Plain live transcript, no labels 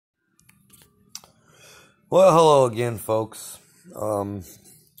Well, hello again, folks.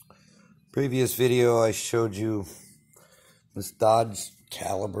 Previous video I showed you this Dodge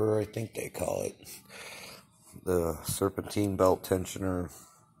Caliber, I think they call it, the serpentine belt tensioner.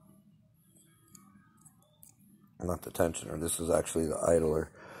 Not the tensioner, this is actually the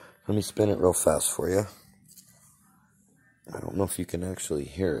idler. Let me spin it real fast for you. I don't know if you can actually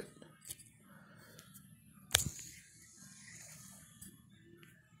hear it.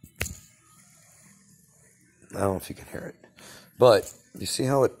 I don't know if you can hear it. But you see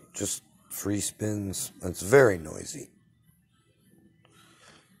how it just free spins? It's very noisy.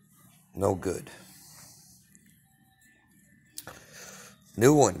 No good.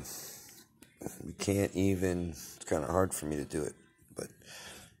 New one. You can't even, it's kind of hard for me to do it, but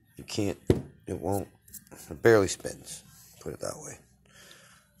you can't, it won't, it barely spins, put it that way.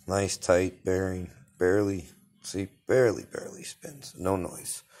 Nice tight bearing, barely spins, no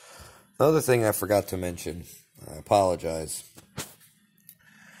noise. Another thing I forgot to mention, I apologize.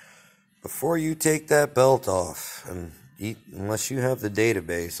 Before you take that belt off, and unless you have the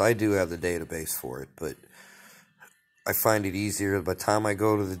database, I do have the database for it, but I find it easier by the time I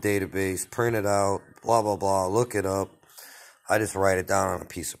go to the database, print it out, blah, blah, blah, look it up. I just write it down on a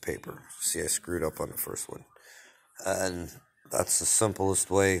piece of paper. See, I screwed up on the first one. And that's the simplest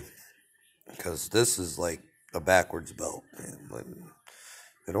way, because this is like a backwards belt.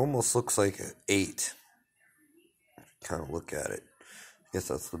 It almost looks like an 8. Kind of look at it. I guess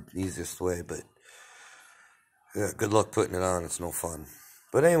that's the easiest way, but yeah, good luck putting it on. It's no fun.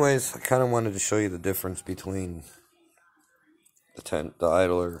 But anyways, I kind of wanted to show you the difference between the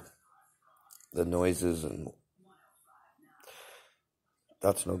idler, the noises, and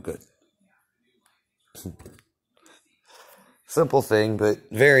that's no good. Simple thing, but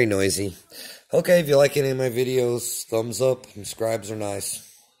very noisy. Okay, if you like any of my videos, thumbs up, and subscribes are nice.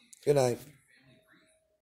 Good night.